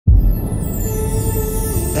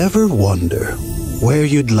ever wonder where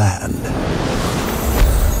you'd land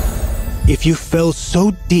if you fell so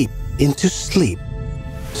deep into sleep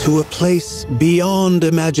to a place beyond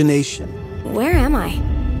imagination? Where am I?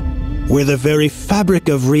 Where the very fabric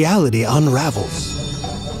of reality unravels.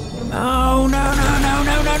 Oh, no.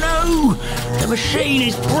 The machine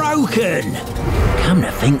is broken. Come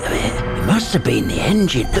to think of it, it must have been the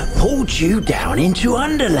engine that pulled you down into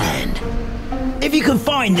Underland. If you can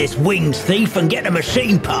find this winged thief and get the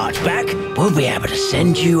machine parts back, we'll be able to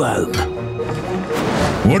send you home.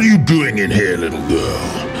 What are you doing in here, little girl?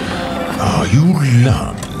 Are you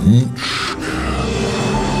lunch?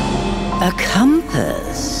 A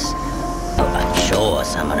compass? Oh, I'm sure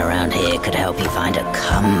someone around here could help you find a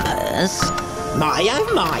compass. My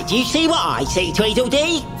oh my, do you see what I see,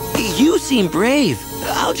 Tweedledee? You seem brave.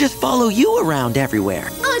 I'll just follow you around everywhere.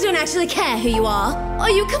 I don't actually care who you are. Are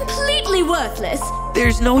you completely worthless?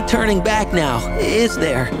 There's no turning back now, is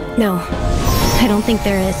there? No, I don't think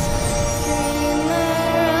there is.